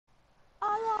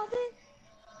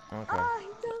Okay.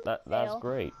 That's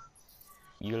great.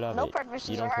 You love it.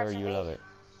 You don't care, you love it.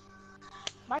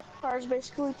 My car's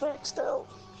basically fixed though.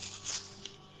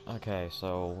 Okay,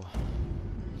 so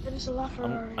It is a lot for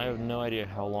I have no idea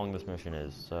how long this mission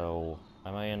is, so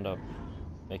I might end up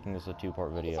making this a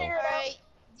two-part video. Alright,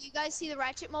 do you guys see the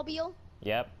Ratchet Mobile?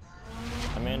 Yep.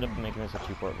 I may end up making this a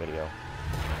two-part video.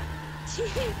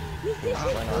 Right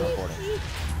now I'm recording.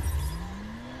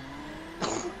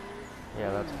 Yeah,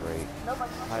 that's great.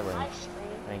 Hi, Lynch.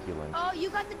 Thank you, Lynch. Oh, you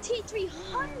got the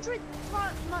T300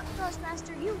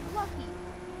 Thrustmaster. You lucky.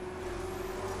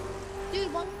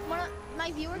 Dude, one of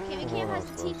my viewer, Cam has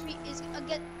the T3, is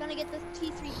gonna get the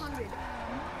T300.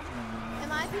 In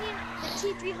my opinion, the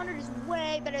T300 is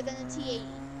way better than the T80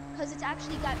 because it's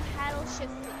actually got paddle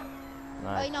shifting.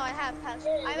 Nice. Oh no, I have paddle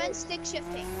shifting. I meant stick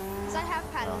shifting because I have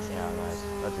paddle shifting. Yeah, nice.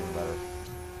 That's even better.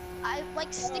 I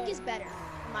like stick is better,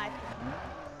 in my opinion.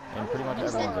 In pretty much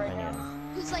everyone's opinion.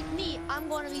 Because like me, I'm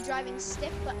going to be driving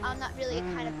stick, but I'm not really a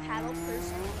kind of paddle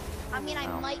person. I mean, I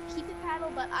might keep it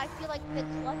paddle, but I feel like the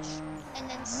clutch and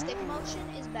then stick motion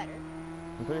is better.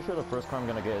 I'm pretty sure the first car I'm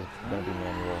gonna get is gonna be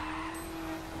manual.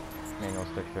 Manual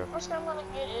stick shift. First car I'm gonna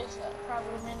get is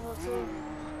probably manual too.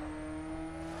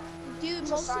 Dude,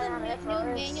 most of the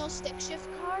new manual stick shift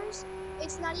cars,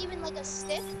 it's not even like a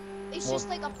stick. It's just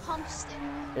like a pump stick.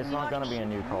 It's not gonna be a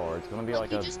new car. It's gonna be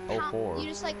like a 04. You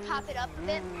just like pop it up a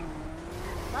bit.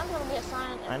 I'm gonna be a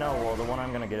silent. I know. Well, the one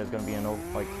I'm gonna get is gonna be an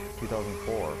like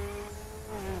 2004.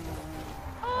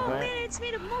 Oh man, it's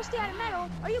made of mostly out of metal.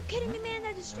 Are you kidding me, man?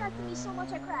 That distracted me so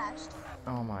much I crashed.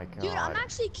 Oh my god. Dude, I'm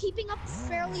actually keeping up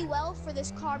fairly well for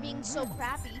this car being so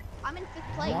crappy. I'm in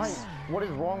 5th place. Why? What is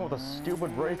wrong with the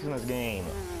stupid brakes in this game?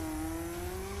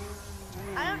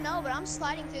 I don't know, but I'm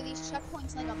sliding through these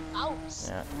checkpoints like a mouse.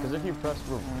 Yeah, because if you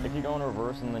go in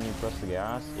reverse and then you press the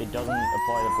gas, it doesn't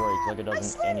apply the brakes like it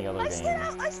does in any other game.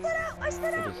 I stood out! Which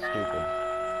is stupid.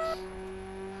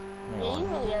 Yeah, you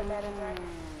really are bad at that.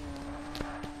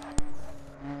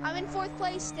 I'm in 4th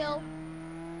place still.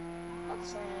 That's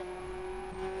sad.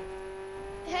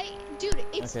 Hey, dude,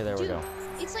 it's okay, there we go.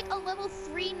 It's like a level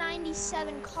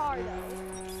 397 car though.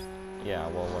 Yeah,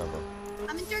 well, whatever.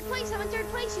 I'm in 3rd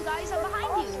place, you guys, I'm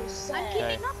behind you. I'm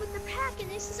keeping up with the pack, and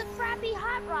this is a crappy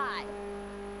hot rod.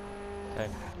 Okay.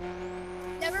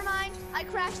 Never mind, I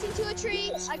crashed into a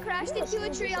tree. I'm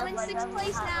in 6th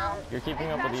place now. You're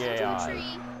keeping up with the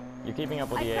AI. You're keeping up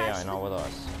with the AI, not with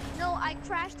us. No, I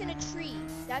crashed in a tree.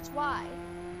 That's why.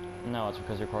 No, it's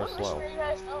because your car's slow. Where are you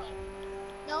guys going?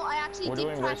 No, I actually We're did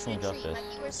doing crash Race in from a tree. Justice.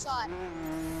 My viewers saw it.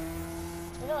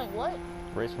 You're doing what?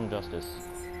 Race from Justice.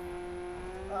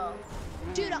 Oh.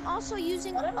 Dude, I'm also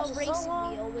using a racing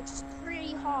wheel, which is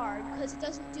pretty hard because it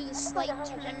doesn't do the slight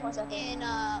turns in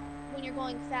when you're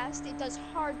going fast. It does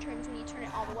hard turns when you turn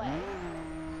it all the way.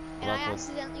 And I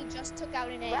accidentally just took out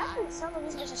an AI. Actually, some of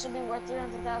these dishes should be worth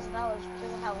 $300,000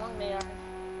 because of how long they are.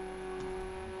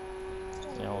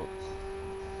 You know,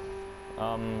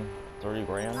 30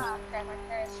 grand? Ah, crap, I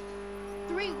crashed.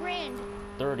 3 grand.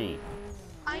 30.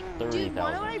 Dude,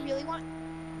 wanna know what I really want?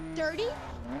 30?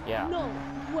 Yeah. No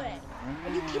way.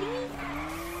 Are you kidding me?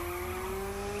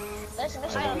 I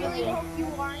really hope you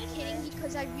aren't kidding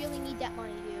because I really need that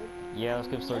money, dude. Yeah, let's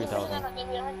give 30,000.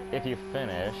 If you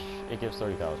finish, it gives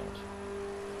 30,000.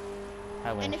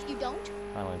 Hi, Lynch. And if you don't?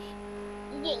 Hi, Lynch.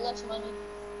 You get less money.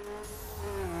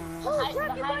 Holy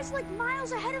crap, you guys are like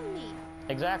miles ahead of me.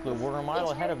 Exactly, we're a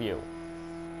mile ahead of you.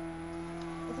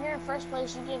 If you're in 1st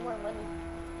place, you get more money.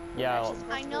 Yeah.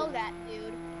 I know that,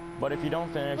 dude. But if you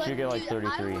don't finish, you get like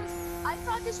 33. I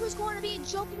thought this was going to be a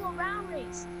joking around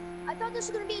race.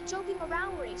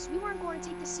 We weren't going to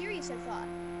take this serious, I thought.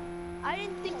 I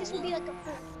didn't think this would be like a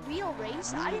real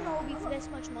race. I didn't know it would be for this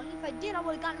much money. If I did, I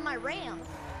would have gotten my Ram.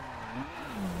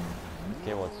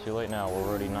 Okay, well, it's too late now. We're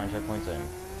already 9 checkpoints in.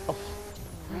 Oh.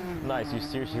 Nice, you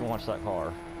seriously watched that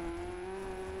car.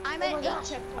 I'm at 8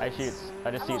 checkpoints.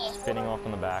 I just see it spinning off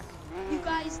in the back. You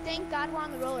guys, thank God we're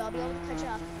on the road. I'll be able to catch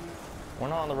up. We're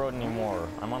not on the road anymore.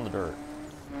 I'm on the dirt.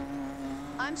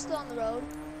 I'm still on the road.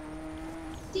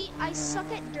 See, I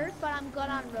suck at dirt, but I'm good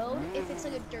on road if it's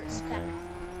like a dirt spec.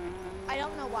 I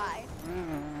don't know why.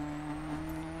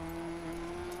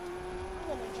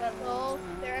 Oh,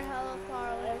 they're hella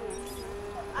far away.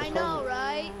 I know,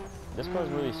 right? This car's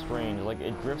really strange. Like,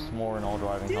 it drifts more in all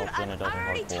driving helps than it does in hardcore. I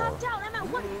already topped out. I'm at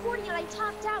 140 and I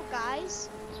topped out, guys.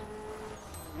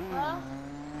 Huh?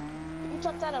 You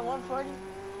topped out at 140?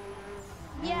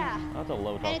 Yeah. That's a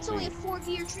low top And it's only a speed.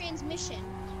 4-gear transmission.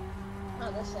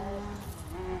 Oh, that's sad.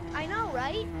 I know,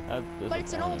 right? But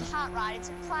it's an old hot rod. It's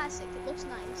a classic. It looks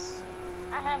nice.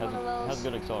 I have one of those. Has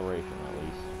good acceleration, at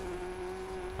least.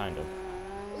 Kind of.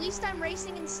 least I'm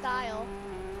racing in style.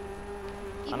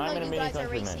 Even And I'm though in a you mini guys are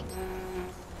Countryman. racing.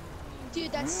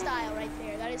 Dude, that's style right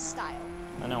there. That is style.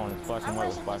 I know, and it's black and I'm white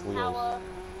with racing black this wheels. tower.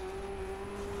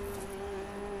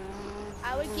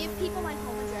 I would give people my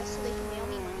home address so they can mail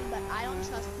me money, but I don't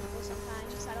trust people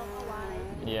sometimes. I don't know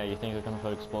why. Yeah, you think they're gonna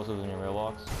put explosives in your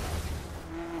mailbox?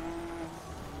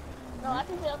 No, I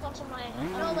think they'll come to my.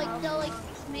 No, like they'll like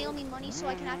mail me money so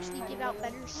I can actually give out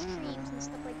better streams and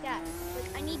stuff like that.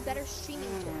 Like I need better streaming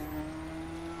tools.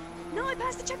 No, I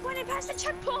passed the checkpoint! I passed the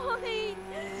checkpoint!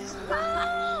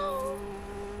 No!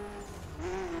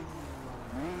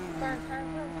 Turn.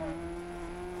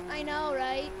 I know,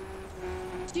 right?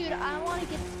 Dude, I want to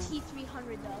get the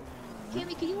T300 though.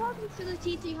 Cammy, can you walk me through the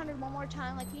T300 one more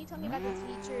time? Like, can you tell me about the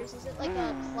features? Is it like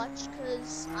a clutch?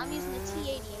 Because I'm using the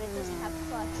T80 and it doesn't have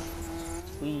clutch.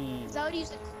 Please. So I would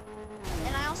use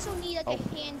and I also need like a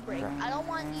handbrake. I don't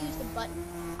want to use the button.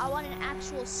 I want an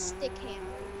actual stick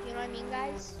handbrake. You know what I mean,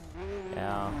 guys?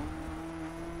 Yeah.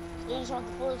 You just want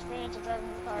the full experience of driving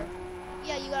the car.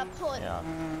 Yeah, you gotta pull it. Yeah.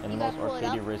 And You the most gotta pull it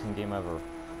arcadey up. racing game ever.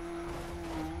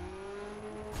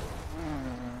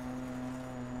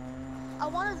 I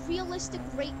want a realistic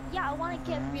rate. Yeah, I want to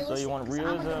get realistic. So you want 'cause I'm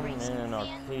like a realism racing in an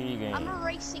fan. arcade game. I'm a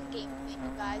racing game fan,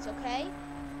 you guys, okay?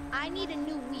 I need a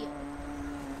new wheel.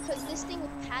 Because this thing with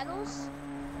paddles,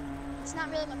 it's not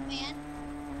really my fan.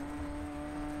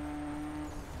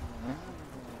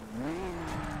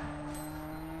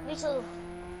 Me too.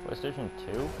 PlayStation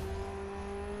 2?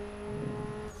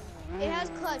 It has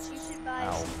clutch. You should buy a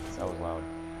Ow, C2. that was loud.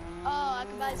 Oh, I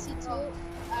can buy a C2.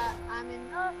 I'm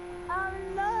in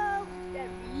love with that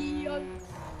wheel.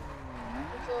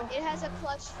 It has a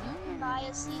clutch. You can buy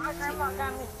a C2. My grandma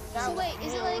got me. So wait,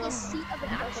 is it like a seat of an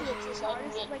actual car?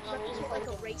 Is it like replicate like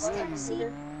a race type seat,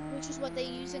 which is what they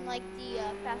use in like the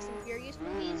Fast and Furious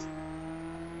movies?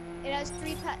 It has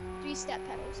three step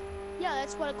pedals. Yeah,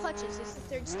 that's what a clutch is. It's the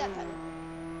third step pedal.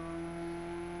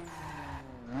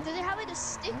 Does it have like a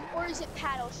stick or is it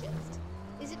paddle shift?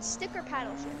 Is it stick or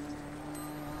paddle shift?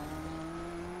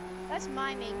 That's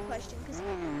my main question because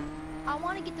I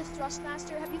want to get the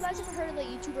Thrustmaster. Have you guys ever heard of the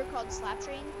YouTuber called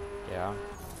Slaptrain? Yeah.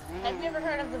 Have you ever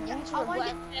heard of the Yeah, YouTuber I wanna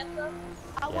Black Panther?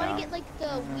 I want Yeah. to get like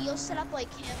the wheel set up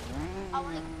like him. I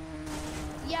want to.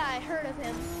 Yeah, I heard of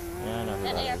him. Yeah, I know who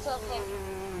And that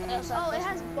is. Oh, it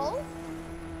has both?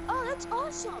 Oh, that's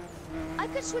awesome. I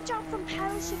could switch out from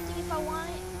paddle shifting if I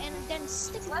wanted and then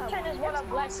stick if I Black Panther is wanted. one That's of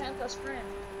Black awesome. Panther's friends.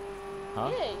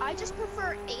 Huh? Yeah. I just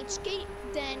prefer H-gate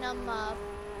than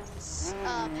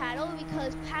paddle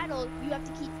because paddle you have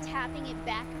to keep tapping it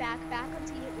back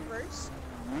until you hit reverse.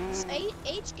 So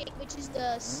H-gate, which is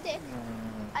the stick,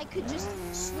 I could just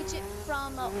switch it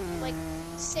from like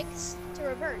 6 to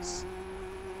reverse.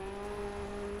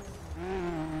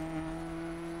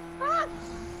 Ah!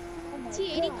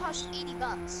 T80 costs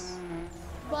 $80,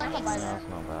 but I'm gonna it's buy Yeah, that's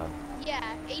not bad.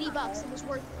 yeah, $80. It was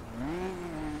worth it.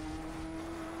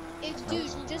 It's dude,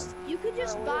 you could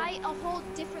just buy a whole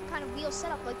different kind of wheel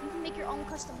setup. Like you can make your own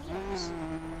custom wheels.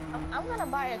 I'm gonna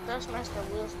buy a Thrustmaster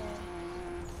wheel stand.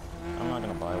 I'm not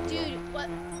gonna buy a wheel. Dude, what?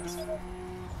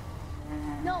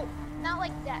 No, not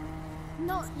like that.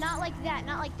 No, not like that.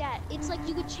 Not like that. It's like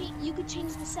you could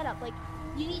change the setup. Like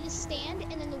you need a stand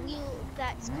and then the wheel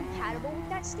that's compatible with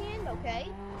that stand. Okay.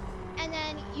 And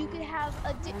then you could have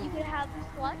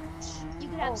clutch. You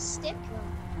could have stick.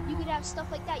 You could have stuff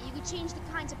like that. You could change the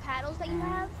kinds of paddles that you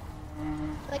have.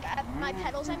 Like my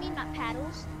pedals, I mean, not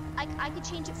paddles. I could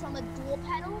change it from a dual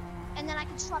pedal, and then I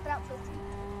could swap it out for a free.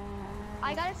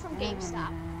 I got it from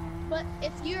GameStop. But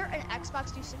if you're an Xbox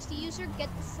 360 user, get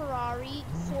the Ferrari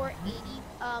 480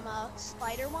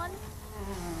 slider one,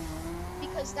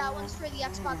 because that one's for the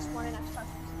Xbox One and Xbox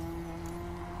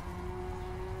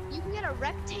 360. You can get a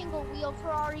rectangle wheel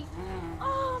Ferrari.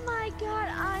 Oh my god,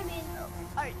 I'm in.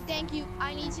 Alright, thank you.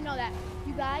 I need to know that.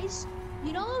 You guys,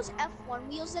 you know those F1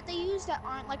 wheels that they use that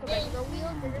aren't like a regular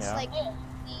wheel? They're just Yeah. like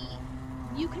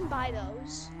you can buy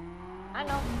those. I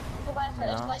know. You can buy it for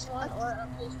Yeah. Xbox One or a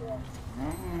PS4.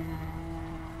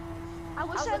 I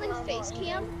wish I'll I had look like a on face eBay.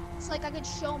 cam so like I could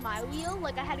show my wheel.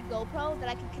 Like I had a GoPro that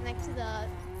I could connect to the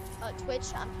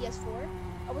Twitch on PS4.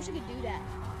 I wish I could do that.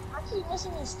 I keep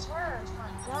missing these turns. My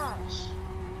gosh.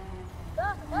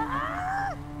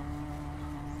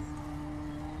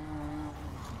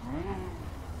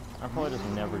 I'm probably just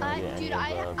never gonna get any Dude, of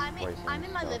I'm the racing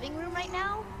in my stuff. living room right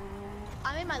now.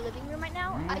 I'm in my living room right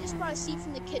now. I just brought a seat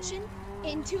from the kitchen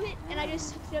into it, and I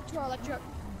just hooked it up to our electric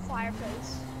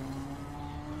fireplace.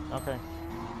 Okay.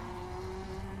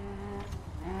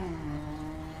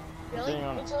 Really?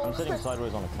 I'm sitting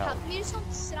sideways on the How couch. come you just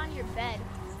don't sit on your bed?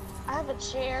 I have a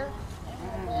chair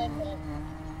and a bed.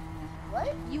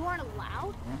 What? You aren't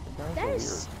allowed? That's That so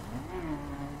is.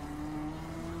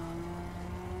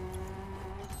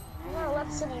 You're not allowed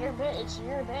to sit in your bed. It's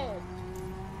your bed.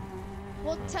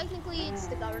 Well, technically, it's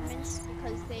the government's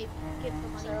because they give the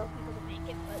money So- for people to make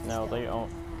it. But No, still. they own.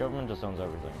 Government just owns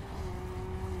everything.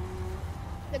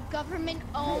 The government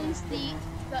owns the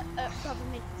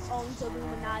government owns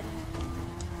Illuminati.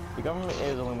 The government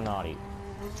is Illuminati,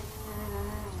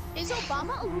 Is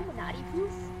Obama Illuminati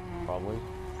proof? probably.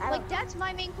 Like that's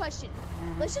my main question.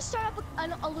 Let's just start up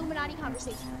an Illuminati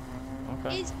conversation.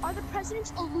 Okay. Are the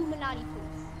presidents Illuminati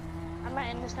proof? I'm not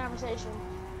in this conversation.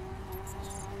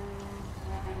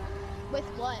 With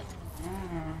what?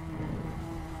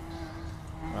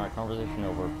 Alright, conversation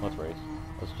over. Let's race.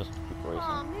 Let's just keep racing.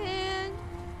 Aw, man.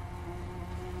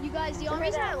 You guys, the only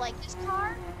Figure it reason I out. like this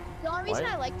car, the only reason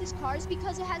What? I like this car is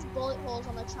because it has bullet holes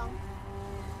on the trunk.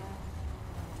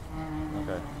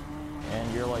 Okay.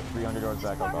 And you're like 300 yards This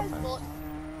back car up has offense.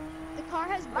 the car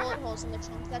has bullet holes in the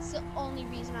trunk. That's the only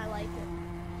reason I like it.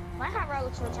 My hot rod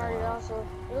looks retarded also.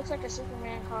 It looks like a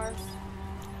Superman car.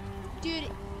 Dude,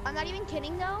 I'm not even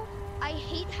kidding though. I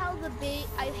hate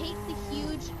the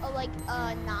huge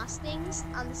NOS things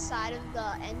on the side of the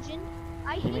engine.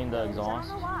 I hate mean the those. I exhaust?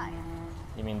 don't know why.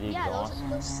 You mean the Yeah,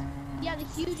 exhaust? the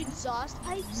huge exhaust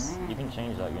pipes. You can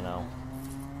change that, you know.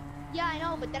 Yeah, I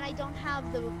know, but then I don't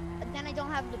have the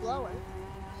blower.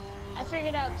 I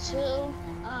figured out two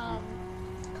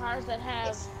cars that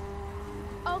have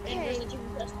Okay, engines that you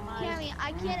can customize. Cammy,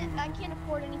 I can't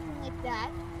afford anything like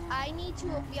that. I need to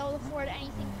be able to afford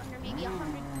anything under maybe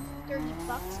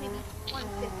 $130, maybe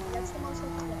 150. That's the most I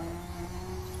can afford.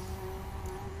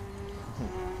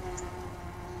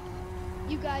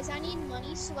 You guys, I need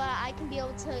money so that I can be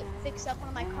able to fix up one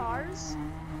of my cars,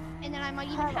 and then I might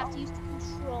even have to use the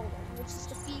controller, which is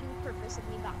the feeding purpose of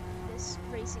me buying this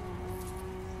racing.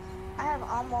 I have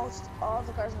almost all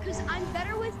the cars in the Because game. I'm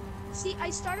better with. See, I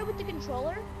started with the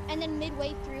controller, and then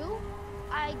midway through,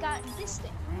 I got this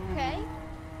thing. Okay,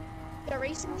 the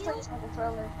racing Let's wheel. take my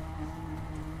controller.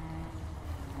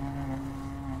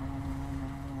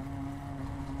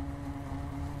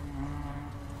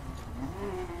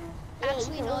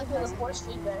 Actually, you no, can it feel the doesn't. force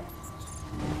feedback.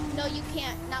 No, you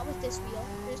can't. Not with this wheel.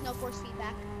 There's no force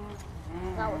feedback.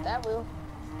 Not with that wheel.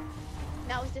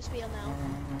 Not with this wheel, no.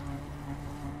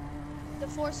 The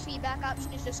force feedback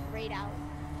option is just grayed out.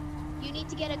 You need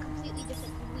to get a completely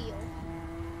different wheel.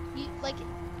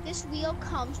 This wheel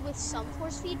comes with some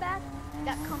force feedback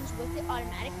that comes with it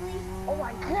automatically. Oh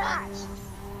my gosh!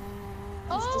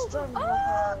 Oh!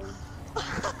 Oh!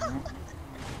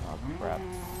 Oh crap.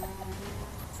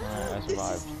 I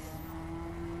survived.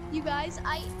 You guys,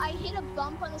 I hit a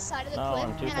bump on the side of the No, cliff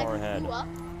I'm too and far I ahead. flew up.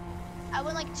 I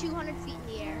went like 200 feet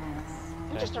in the air.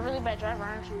 You're just a really bad driver,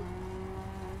 aren't you?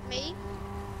 Me?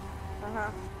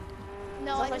 Uh-huh.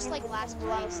 No, Sounds I just like like you last do a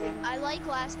lot of place. things. I like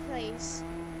last place.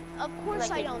 Of course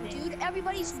like I don't, everything. dude.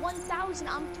 Everybody's 1,000.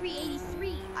 I'm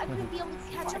 383. I couldn't be able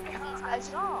to catch up with these guys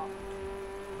at all.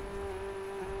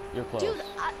 You're close. Dude,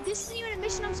 this isn't even a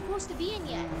mission I'm supposed to be in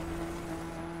yet.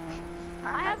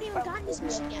 I haven't even gotten this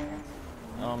mission yet.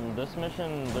 This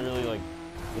mission literally like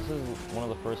this is one of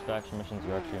the first faction missions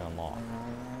you actually unlock.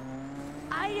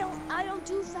 I don't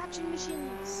do faction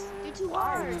missions. They're too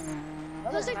hard.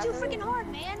 Those are too freaking hard,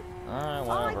 man. Alright, All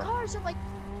my whatever.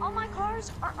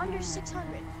 cars are under 600.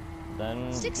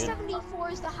 Then 674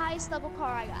 is the highest level car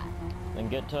I got.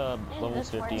 get to level this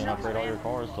 50 one's and upgrade all not your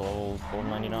cars to level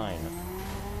 499.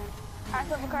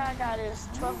 Highest level car I got is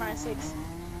 1296.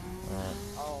 Alright.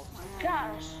 Oh my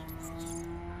gosh.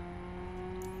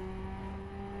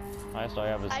 Highest I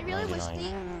have is I really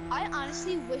 99. I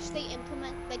honestly wish they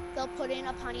implement, like, they'll put in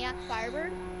a Pontiac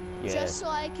Firebird, Yeah. just so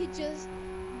I could just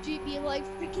be like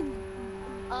freaking,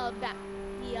 back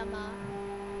the, They're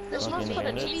Monkey supposed to put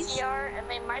a Bandit? GTR and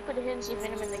they might put a hidden sea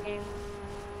venom in the game.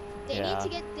 they Yeah. need to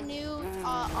get the new,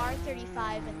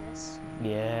 R35 in this.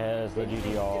 Yes, the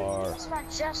GTR. That's what I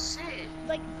just said.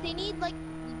 Like, they need, like,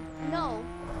 no.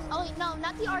 Oh, wait, no,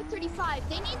 not the R35.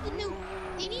 They need the new,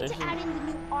 they need to add in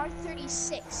the new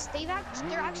R36.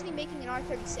 They're actually making an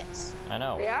R36. I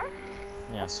know. They are?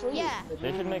 Yeah. That's sweet. Yeah.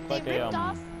 They should make They like ripped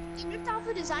a off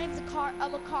the design of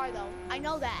a car though. I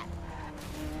know that.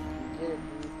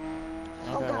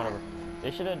 Okay, God. whatever.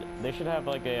 They should have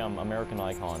like a American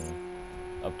icon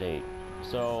update.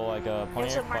 So like a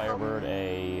Pontiac what my Firebird,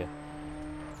 a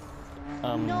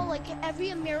No, like every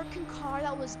American car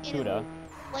that was in Cuda.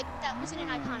 like that was in an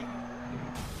iconic.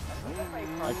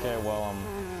 Okay, well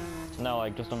no,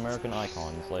 like just American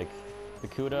icons like the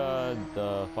Cuda,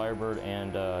 the Firebird,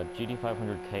 and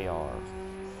GT500 KR.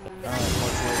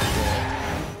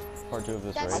 part 2 of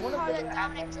this That's race. the car that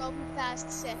Dominic drove in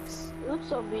Fast 6. It looks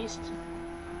so beast.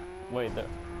 Wait, there.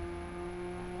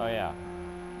 Oh yeah.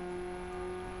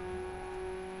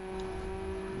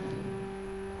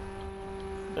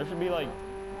 There should be like.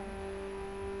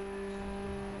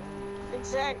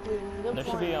 Exactly. Good There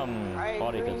should point. be I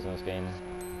body agree. kits in this game.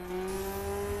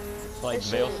 Like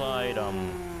There should. Veilside,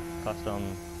 custom.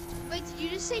 Wait, did you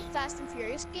just say Fast and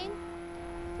Furious game?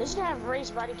 They should have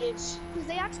race body kits. Because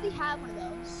they actually have one of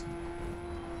those.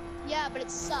 Yeah, but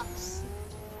it sucks.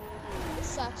 It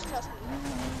sucks, trust me.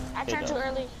 I It turned too does.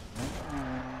 early.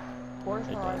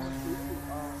 It does.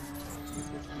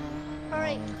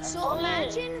 Alright, so Oh, yeah.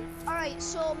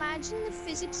 imagine the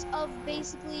physics of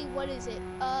basically, what is it?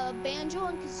 Banjo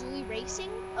and Kazooie Racing,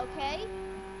 okay?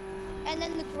 And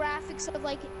then the graphics of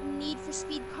like Need for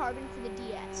Speed Carbon for the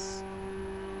DS.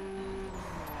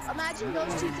 Imagine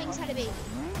those two things had a baby,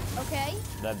 okay?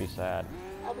 That'd be sad.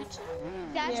 I'll be too.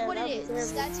 That's Yeah, what it that'd be is.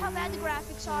 terrible. That's how bad the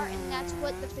graphics are, and that's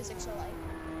what the physics are like.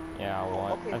 Yeah,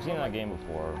 well, Okay, I've seen that game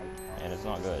before, and it's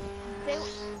not good. They,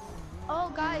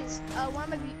 oh guys,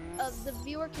 one of the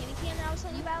viewer Candy Can that I was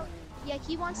telling you about, yeah,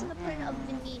 he wants them to put in a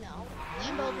Veneno,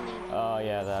 Lambo Veneno. Oh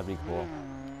yeah, that'd be cool.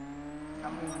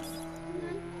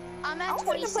 I'm I at want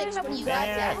them to put 26. in a What are you Bugatti.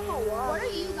 guys I at? don't know why. What are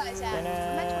you guys at? I'm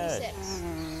at 26.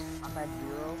 I'm at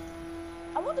 0.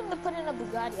 I want them to put in a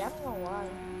Bugatti. I don't know why.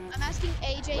 I'm asking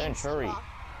AJ and Lynch, hurry. Seahawk.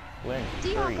 Lynch,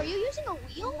 Seahawk, are hurry. you using a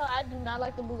wheel? No, I do not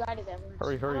like the Bugatti that much.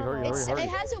 Hurry, hurry, I don't hurry, know. hurry, It hurry.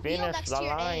 has a wheel Finish next the to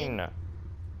your name. line.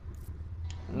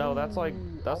 No, that's like,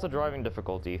 that's the driving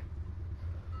difficulty.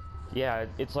 Yeah,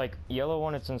 it's like yellow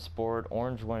when it's in sport,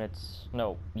 orange when it's,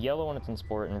 no, yellow when it's in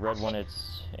sport, and red when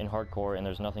it's in hardcore, and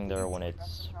there's nothing there when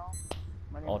it's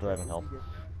all driving health.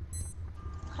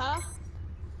 Huh?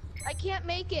 I can't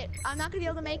make it. I'm not gonna be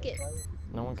able to make it.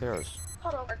 No one cares.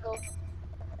 Hold on, Marco.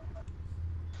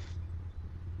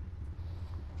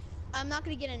 I'm not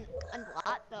gonna get a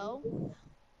lot though.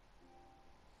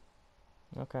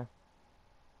 Okay.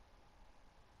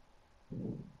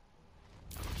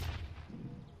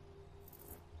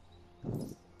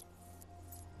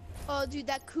 Oh, dude,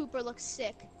 that Cooper looks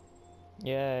sick.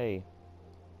 Yay.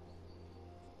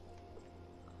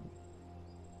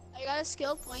 I got a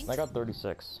skill point. I got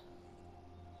 36.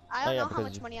 I don't yeah, know how because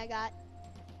much you- money I got.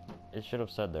 It should have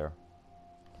said there.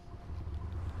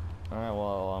 Alright,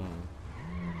 well,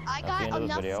 I that's the got end of this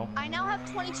enough. video. I now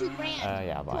have 22 grand.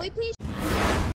 yeah, Can bye. we please?